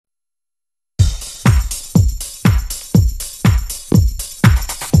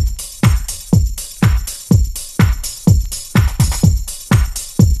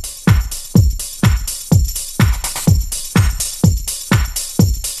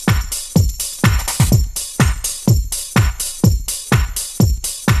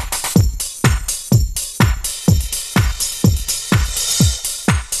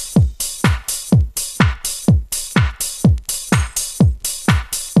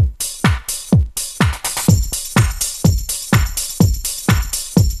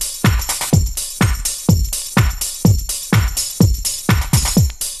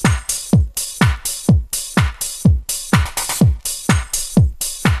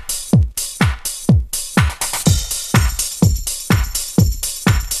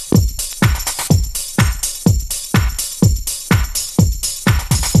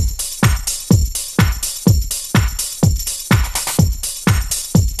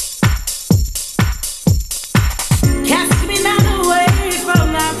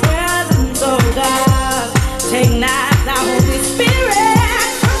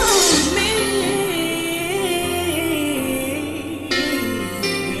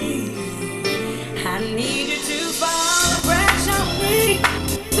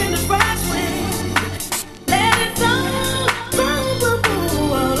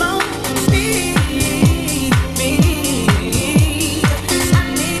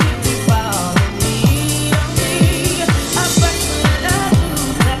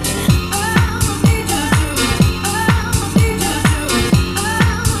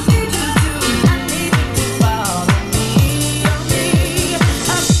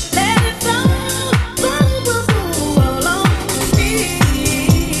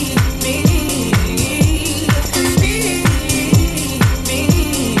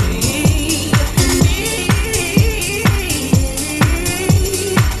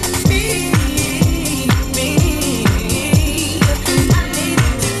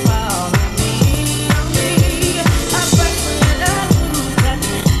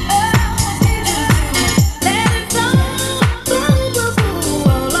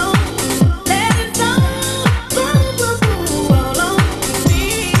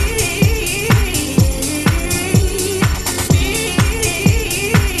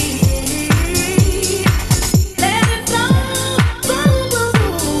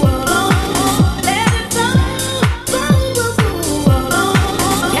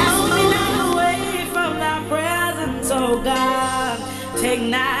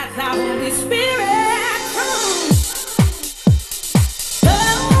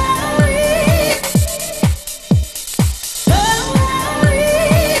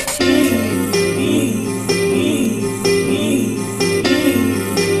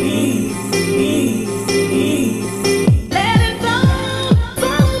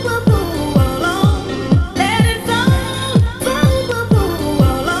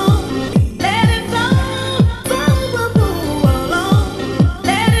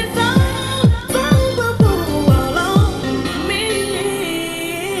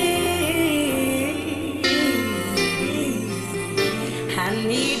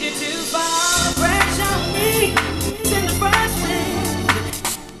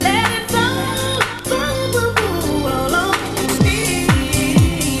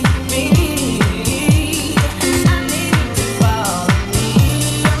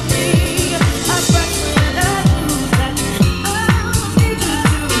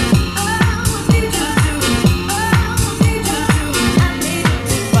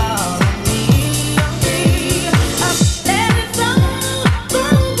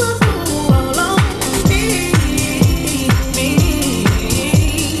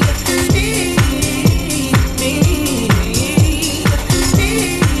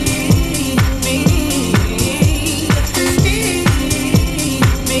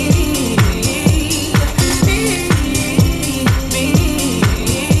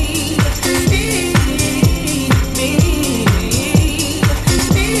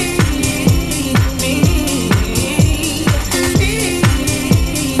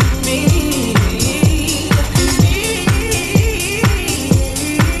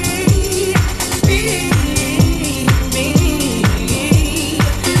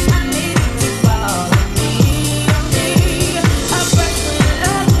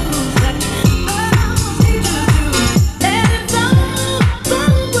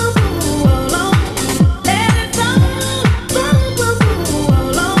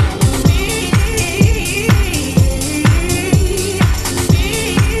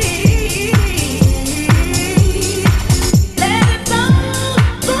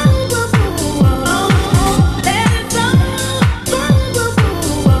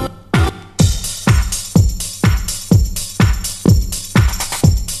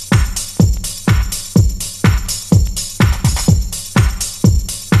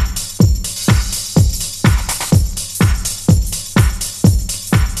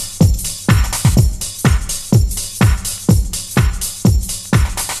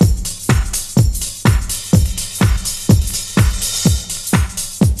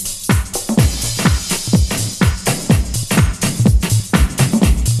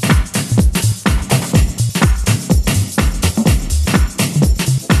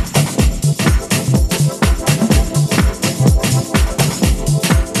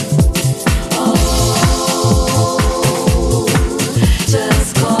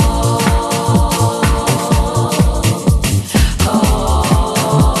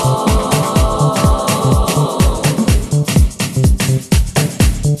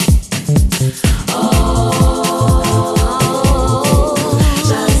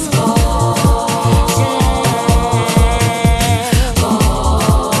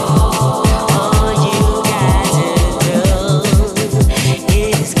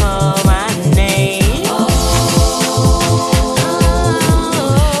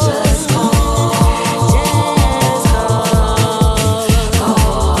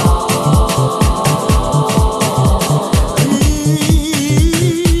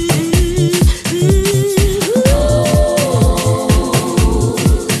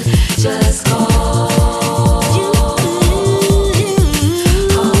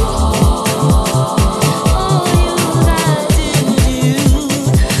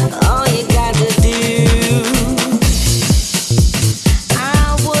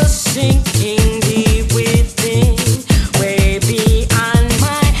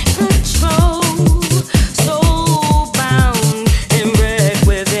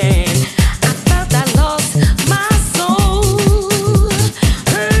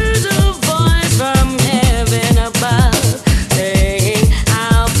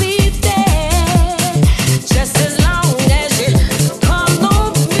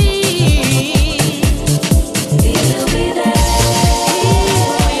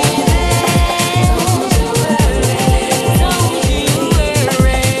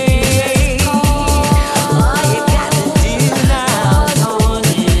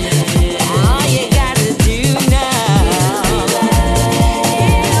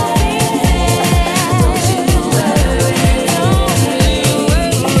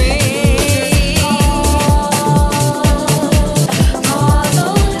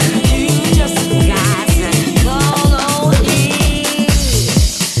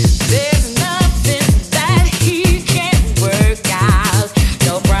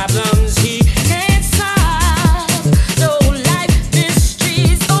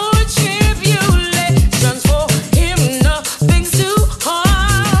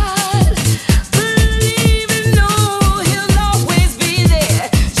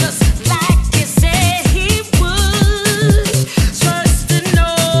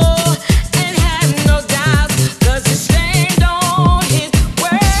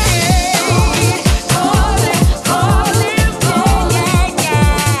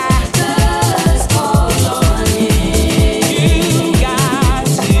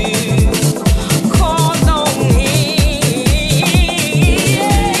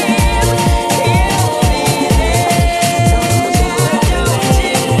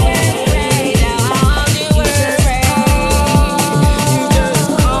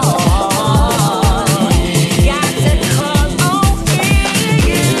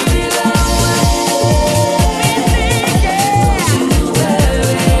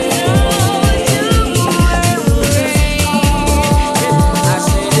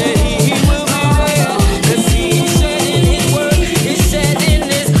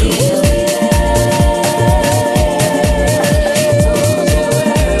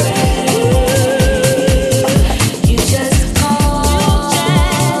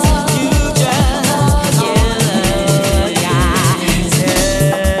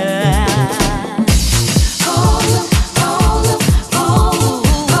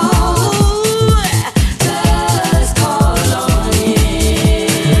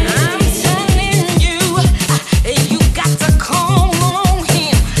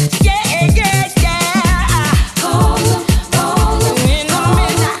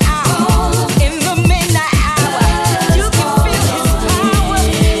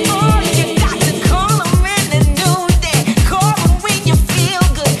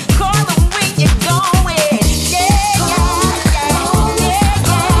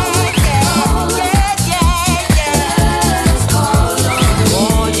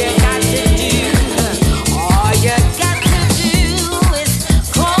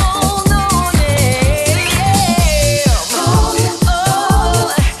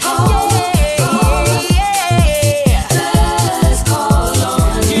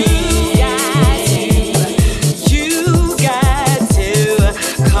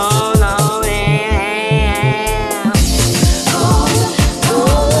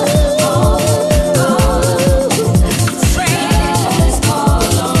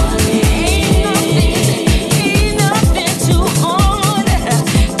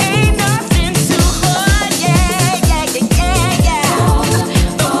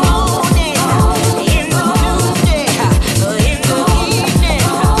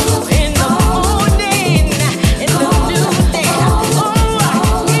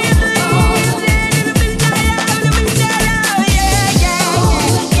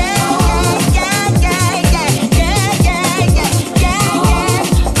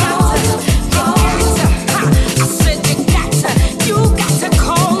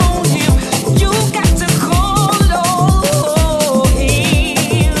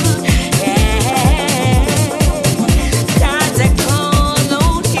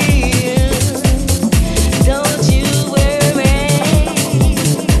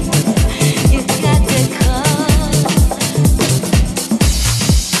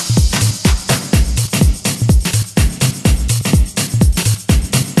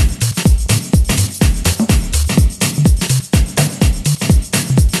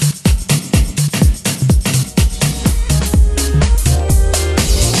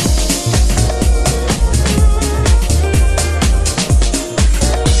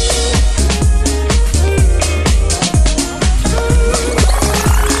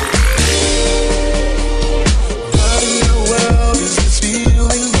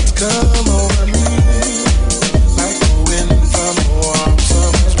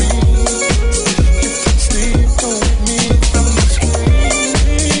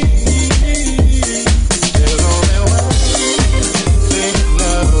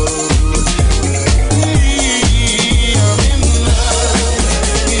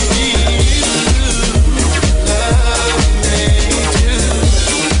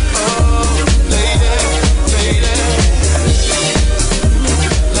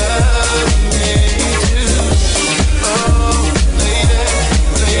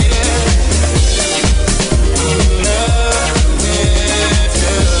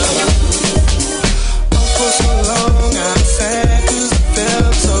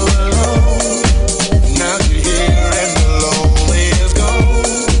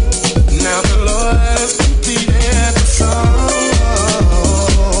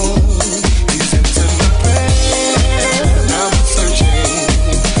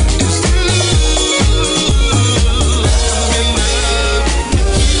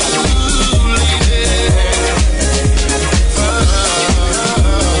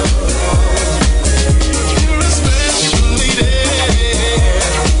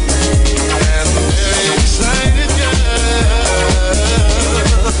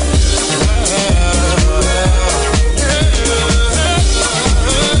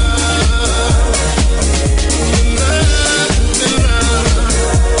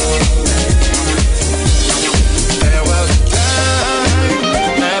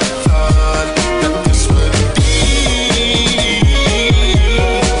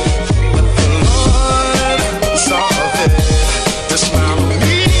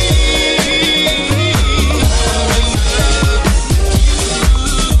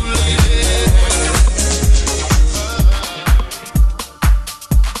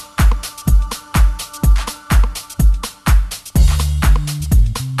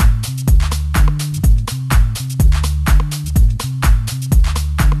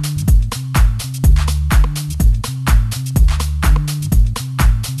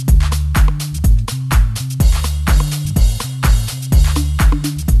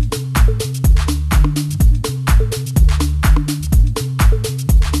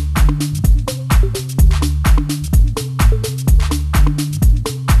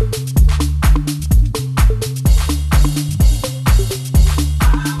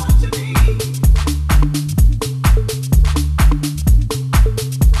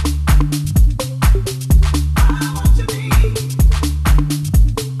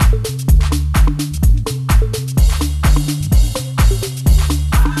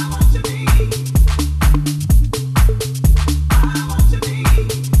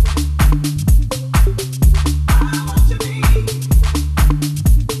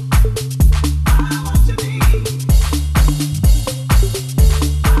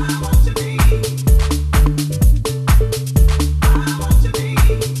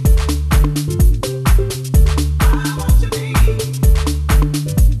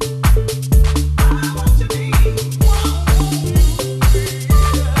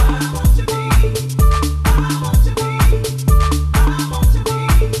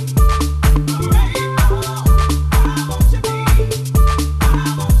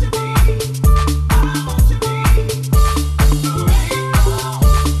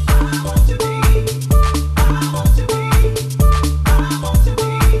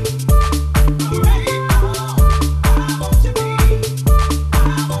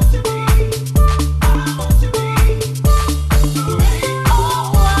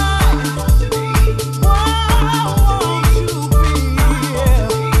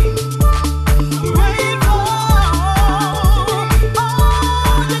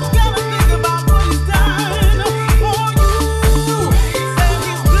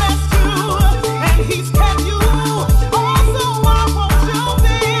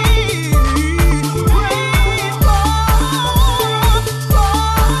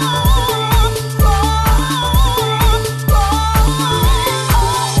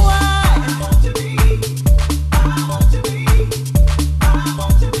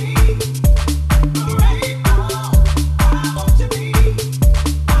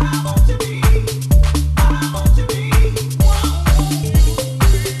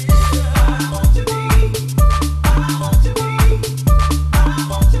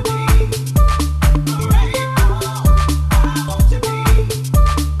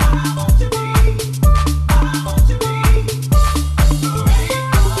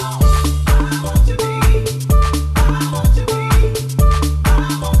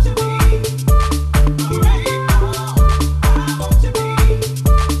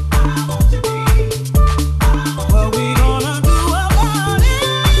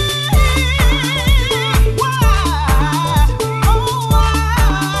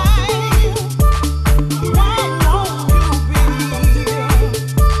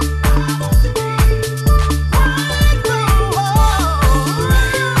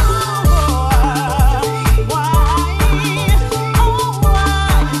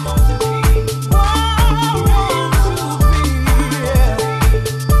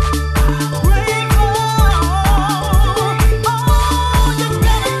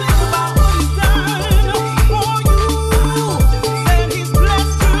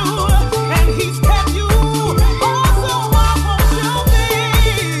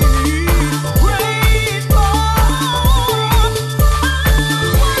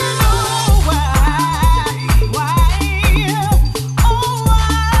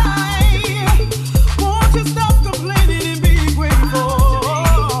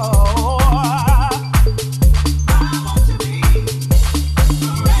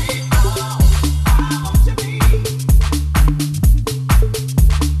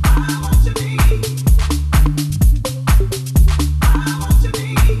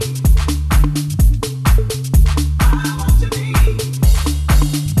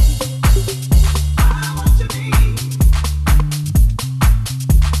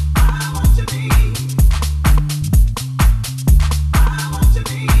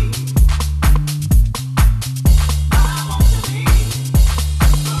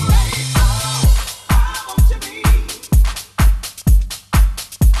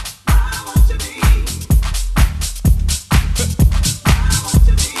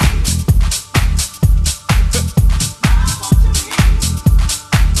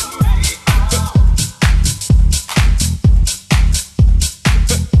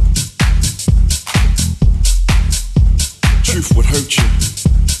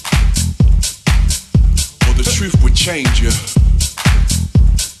change you,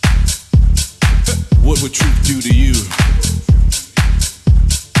 what would truth do to you?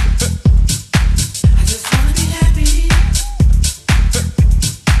 I just wanna be happy.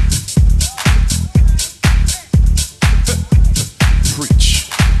 Preach.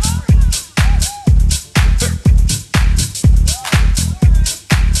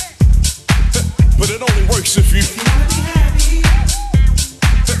 But it only works if you wanna be happy.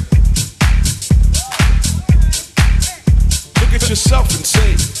 look at yourself and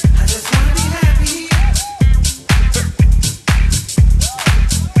say, I just wanna be happy.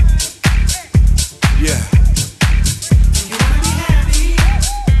 yeah, Do you wanna be happy?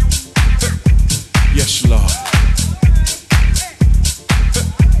 yes, Lord.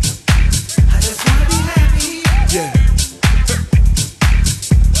 I just wanna be happy. Yeah.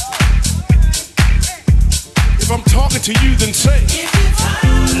 If I'm talking to you, then say, If you're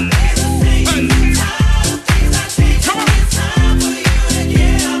tired of being the same, if you're tired of things not changing, come on. it's time for you to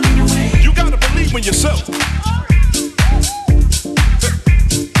get out of the way. You gotta believe in yourself.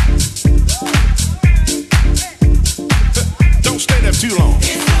 Don't stay there too long.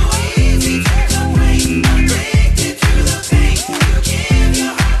 It's so easy to complain, addicted to the pain. You give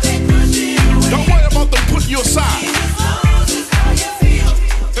your heart, they push it away. Don't worry about them putting you aside. Jesus knows just how you feel.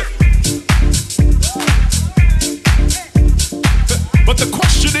 But the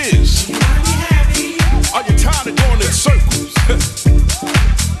question is, You wanna be happy? are you tired of going in circles?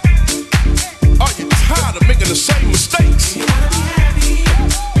 Are you tired of making the same mistakes? You wanna be happy?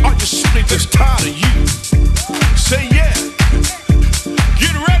 Are you simply just tired of you? Say yeah.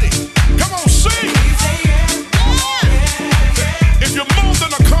 Get ready. Come on, sing. You say yeah, yeah. If you're more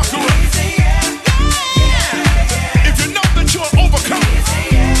than a conqueror, You say yeah, yeah. if you know that you're an overcomer, You say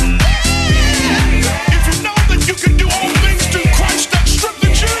yeah, if you know that you can do all things through Christ that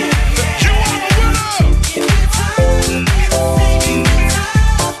strengthens you, you are a winner. if you're tired of being the same, if you're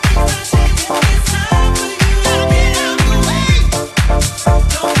tired of things not changing, it's time for you to get out the way.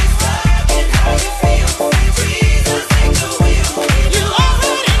 Don't be stuck in how you feel. Say Jesus, take the wheel. You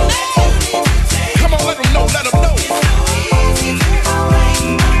already know. Come on, let them know, let them know. It's so easy to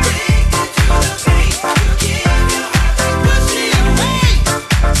complain, addicted to the pain. You give your heart, they push it away.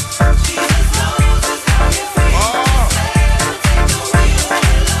 Jesus knows just how you feel. Ah, Take the wheel.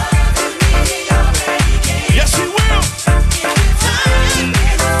 Your love in me already gave. yes, he will. If you're tired of being the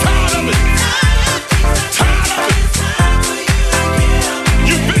Tired of it. Tired of it.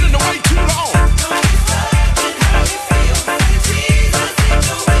 You've been in the way too long.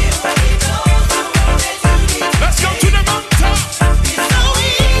 Let's go to the mountaintop.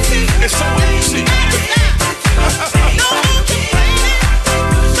 It's so easy.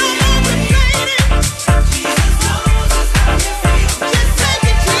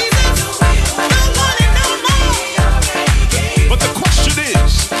 But the question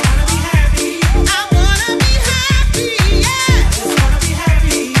is,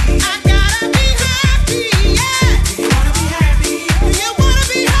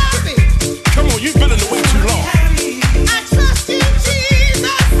 come on, you've been in the way too long.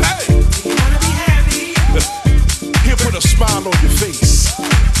 Hey, he'll put a smile on your face.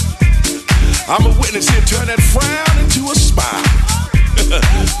 I'm a witness here, turn that frown into a smile.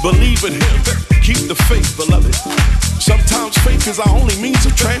 Believe in him, keep the faith, beloved. Sometimes faith is our only means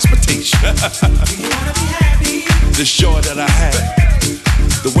of transportation. This joy that I have,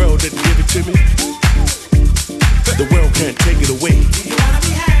 the world didn't give it to me. The world can't take it away.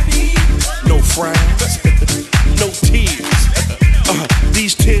 No frowns, no tears.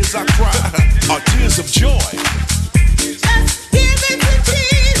 These tears I cry are tears of joy.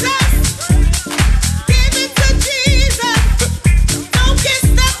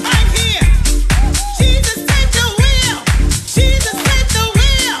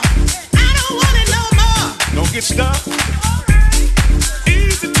 Don't get stuck.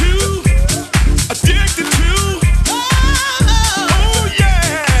 Easy to, addicted to. Oh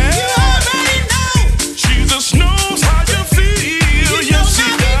yeah. Jesus knows how you feel. Yes,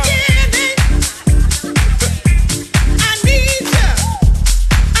 he does.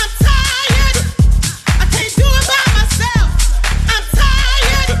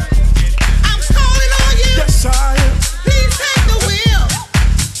 Yes, I am. Please take the wheel.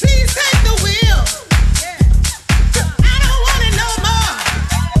 Please take the wheel. I don't want it no more.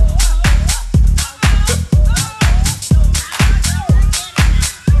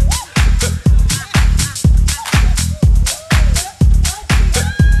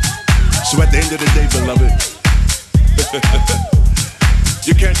 So at the end of the day, beloved,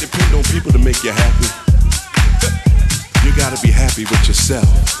 you can't depend on people to make you happy. You gotta be happy with yourself.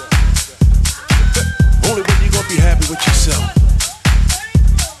 Only way you're gonna be happy with yourself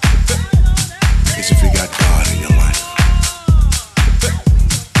is if you got God in your life.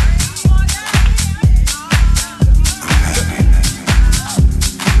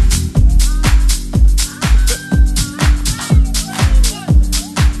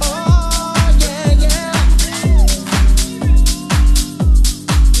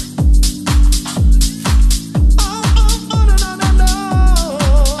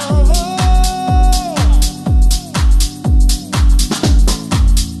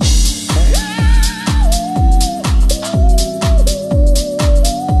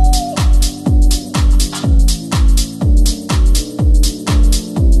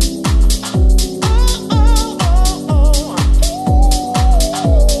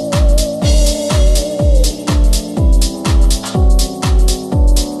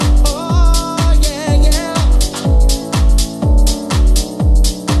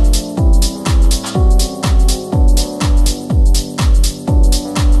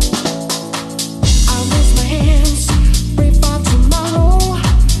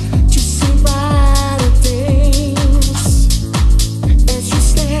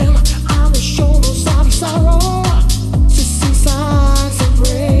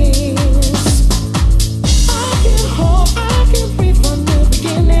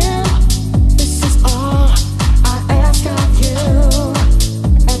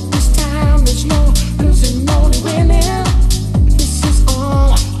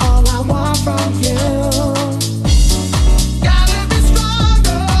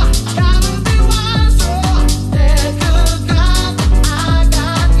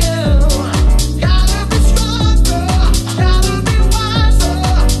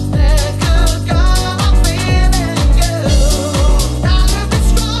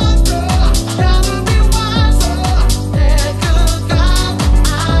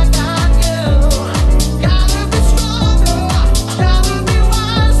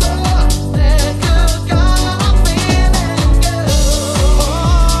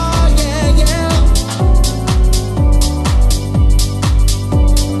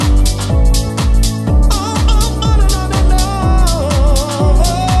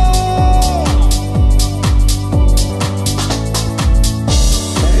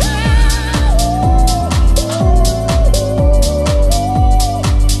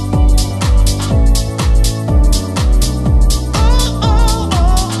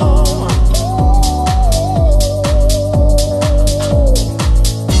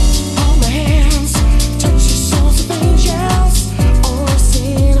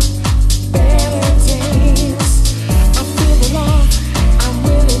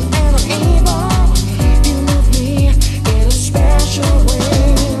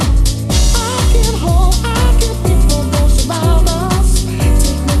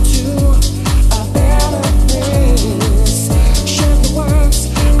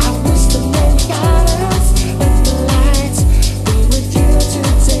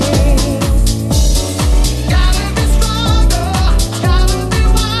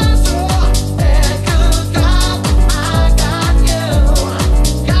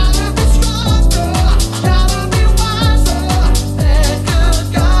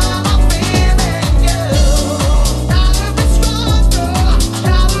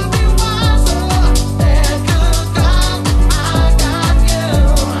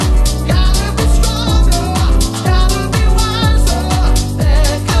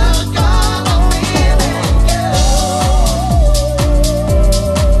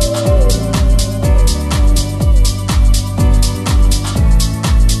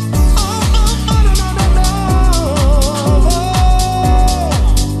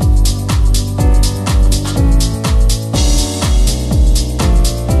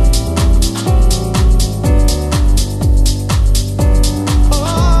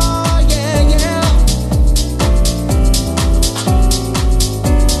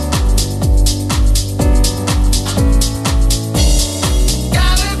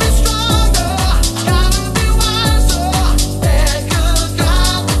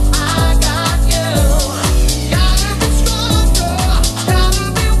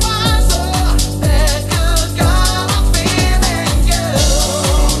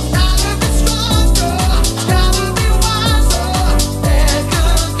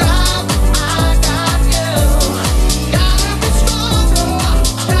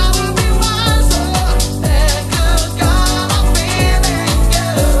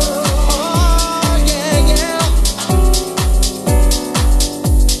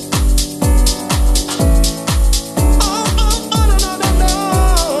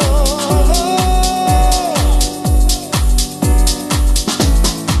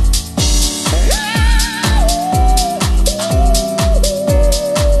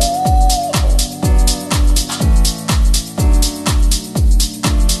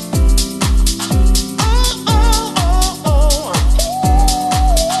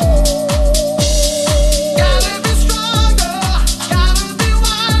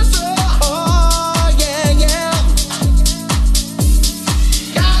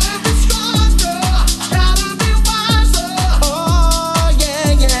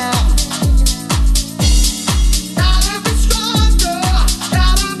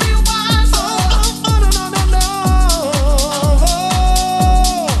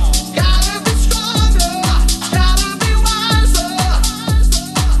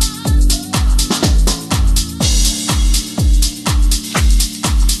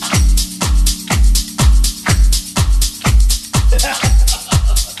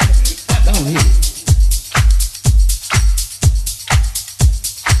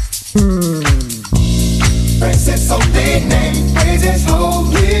 Praise His holy name. Praise His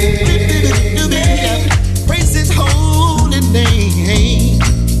holy name. Praise His holy name.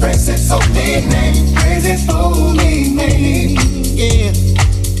 Praise His holy name. Praise His holy name. Yeah.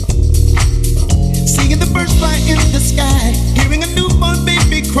 Seeing the birds fly in the sky, hearing a newborn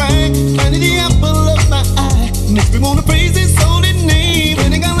baby cry, finding the apple of my eye. Makes me wanna praise His holy name.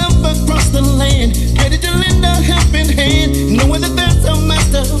 Spreading our love across the land, ready to lend a helping hand, knowing that there's a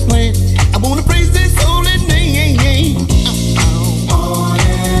master plan. I wanna praise His holy name. On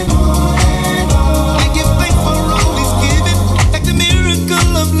and on and on. I give thanks for all He's given, like the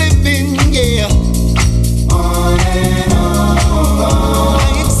miracle of living. Yeah. On and on.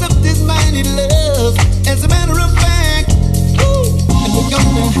 I accept His mighty love as a matter of fact. Woo. And we're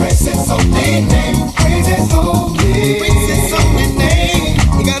gonna Praise His holy name. Praise His holy praise His holy name.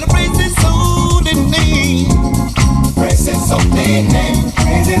 You gotta praise His holy name. Praise His holy name.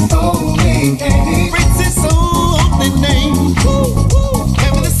 Praise His holy name. Praise His holy name. Woo, woo.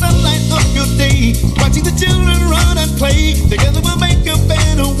 Having the sunlight of your day, watching the children run and play. Together we'll make a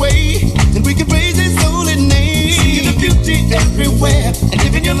better way, and we can praise His holy name. Seeing the beauty everywhere, and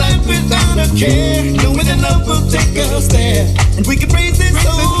living your life without a care, knowing that love will take us there, and we can praise His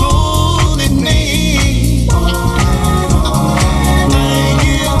holy name. I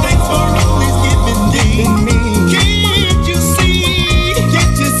give thanks for all He's given me. Can't you see?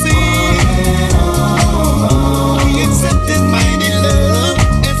 Can't you see? We accept His mighty love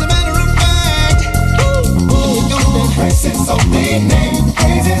as a matter of fact. We're gonna Praise His holy name.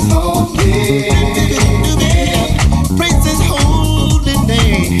 Praise His holy name. praise His holy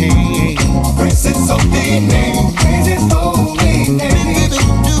name. Praise His holy name. Praise His holy name.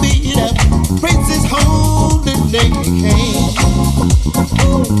 Praise His holy name.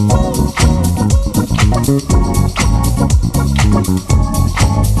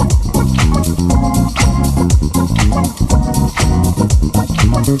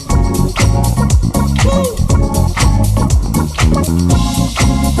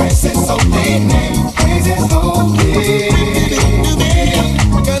 Praise His holy name. Praise His holy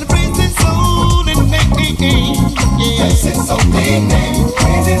name. Gotta praise His holy name. Yeah. Praise His holy name.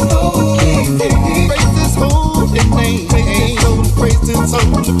 Praise His holy name. Praise His holy name. Praise His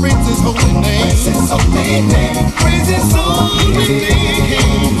holy, praise His holy name. Praise His holy name. Praise His holy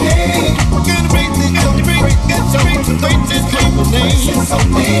name. Gotta praise His holy, praise His holy name. Praise His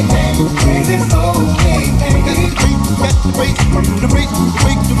holy name. Praise His holy name. Got to praise, the praise,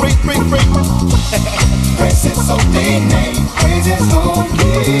 the praise, praise, praise. Praise His holy name. Praise His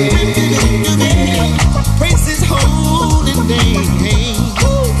holy name. Praise His holy name.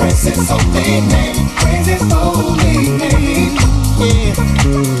 Praise His holy name. Praise His holy name. Yeah.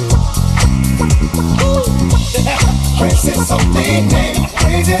 Praise His holy name.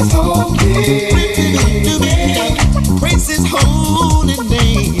 Praise His holy name. Praise His holy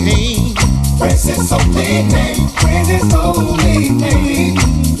name. Praise His holy name. Praise His holy name.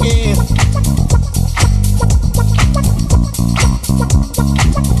 Yeah.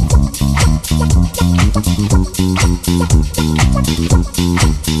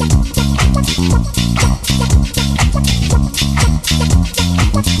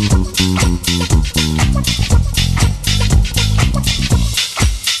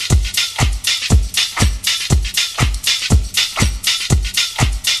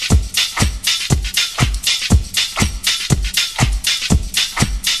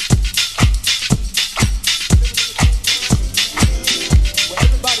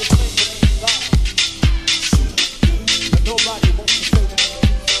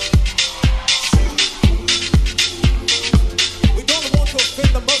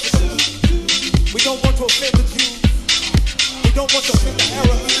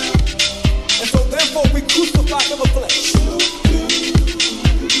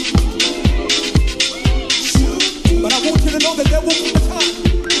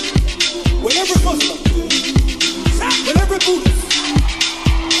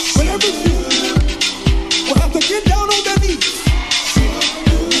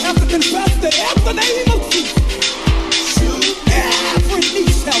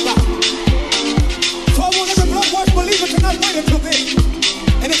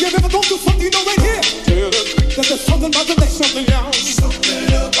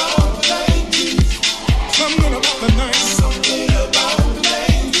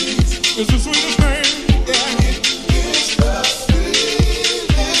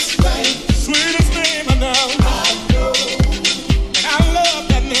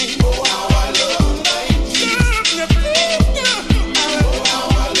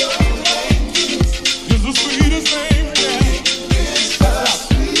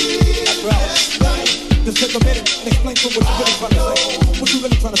 take a minute and explain to what you're really trying to say. What you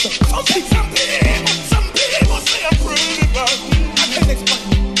really trying to say? Okay, some people say I'm pretty, but I can't explain.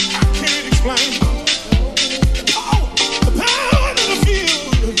 I can't explain. The power that I feel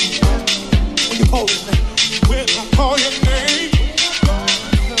when you call his name. When I call your name,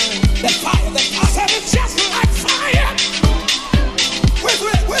 that fire, I said it's just like fire.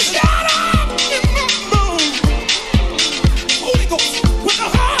 Where's that up in my mood? Holy Ghost, when the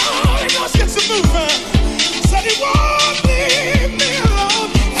Holy Ghost gets to moving, said he won't leave me alone.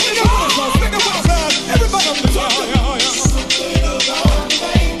 And it goes, everybody on the top.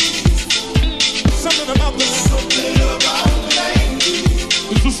 Something about the name.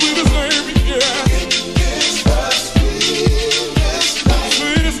 It's the sweetest name, yeah.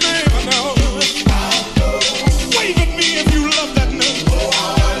 Sweetest name I know. Wave at me if you love that name.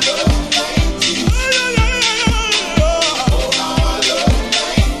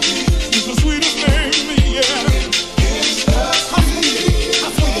 It's the sweetest name.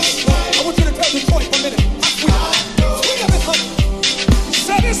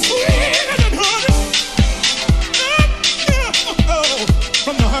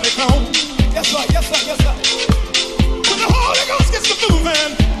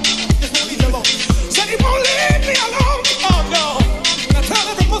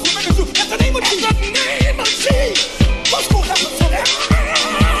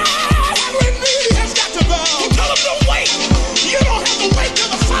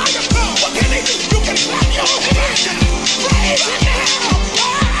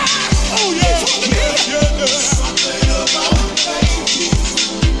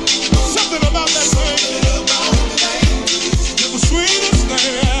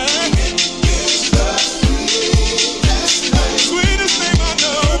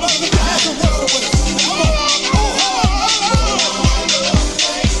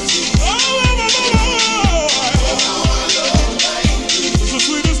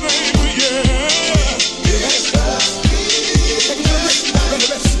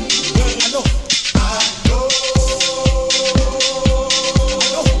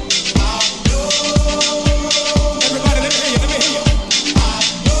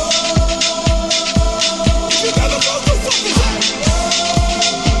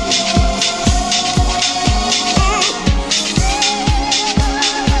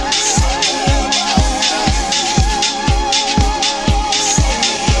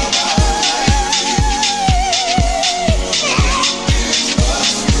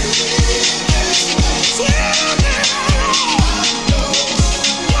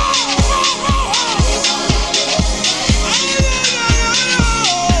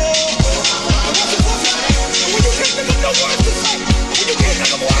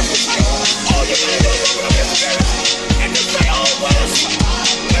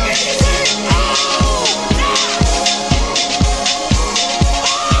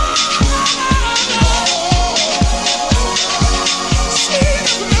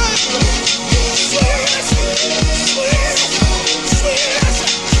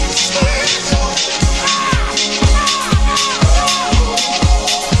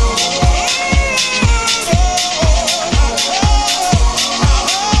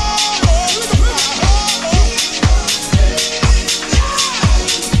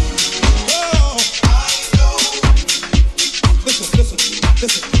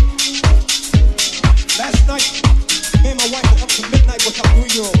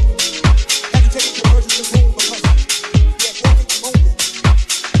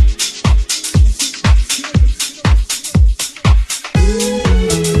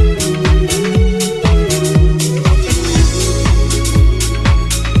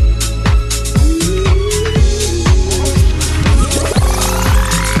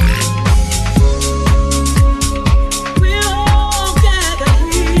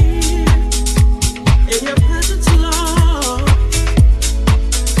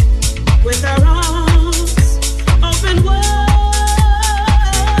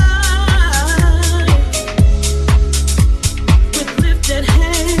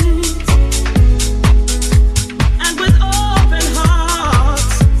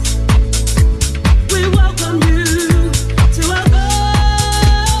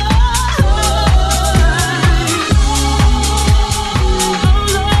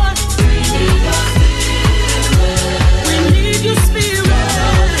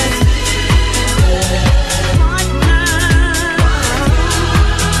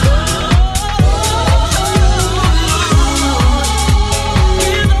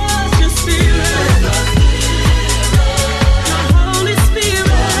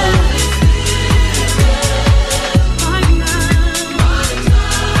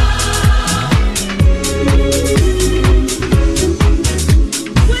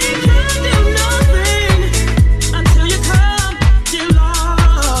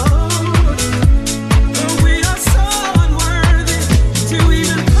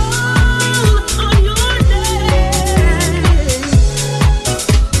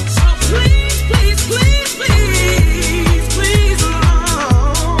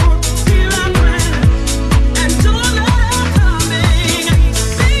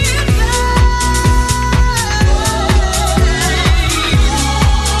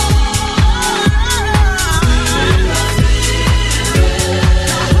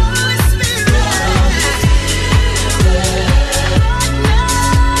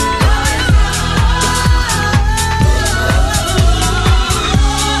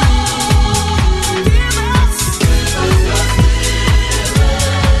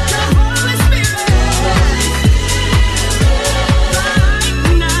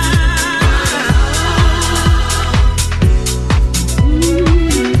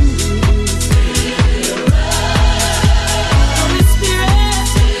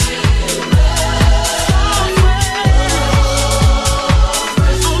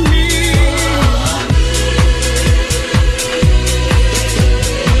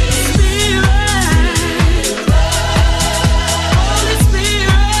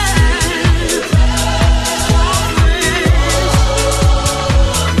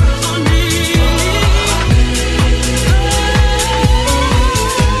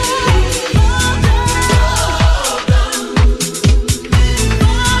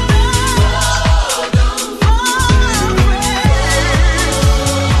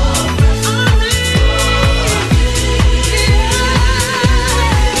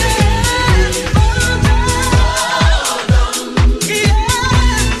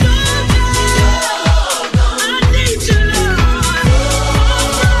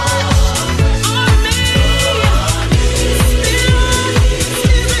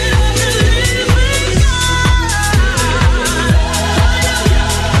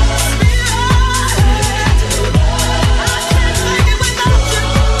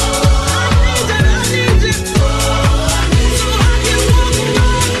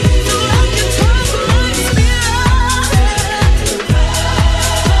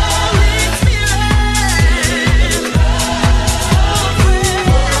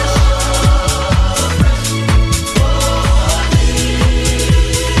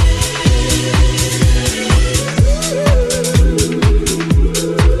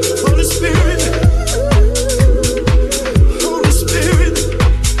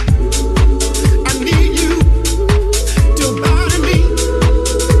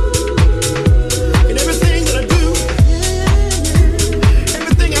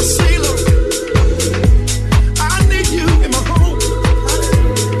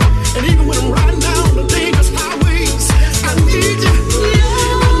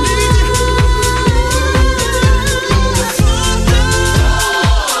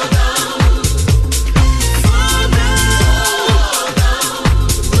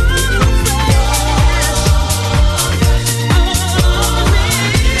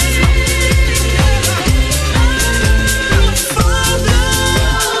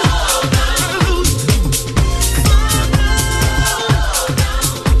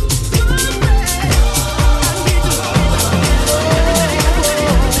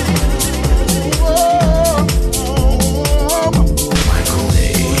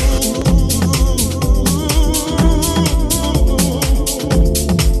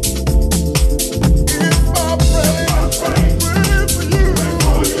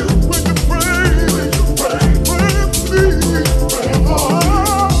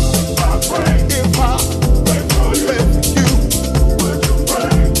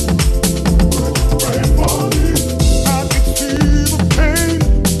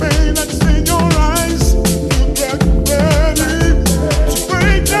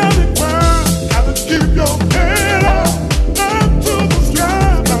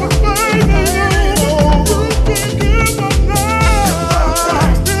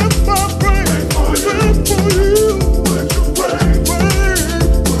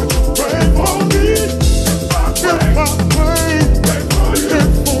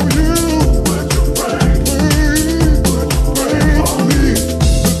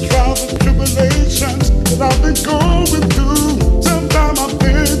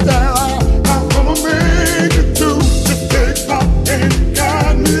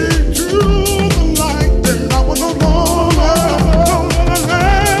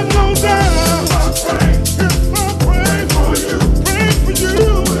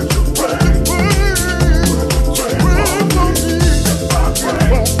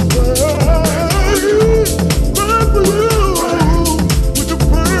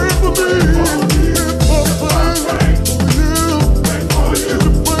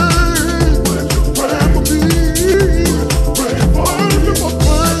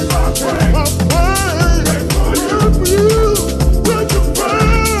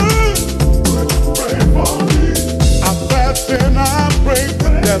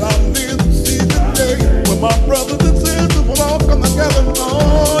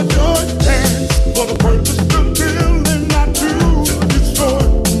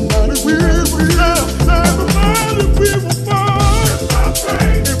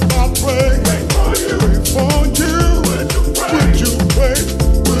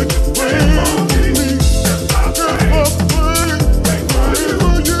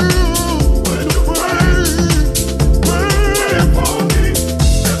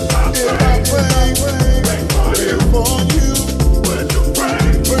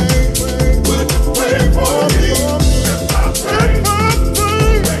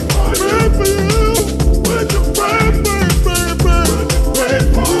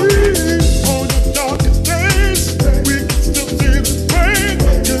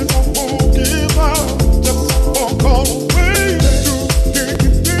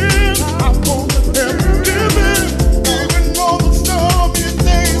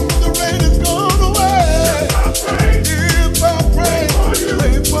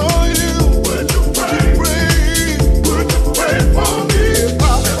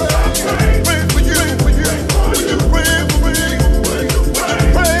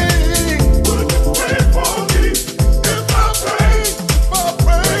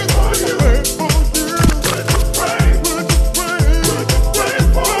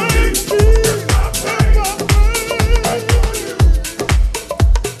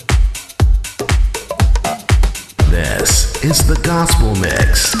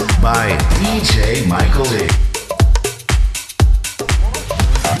 by DJ Michael E.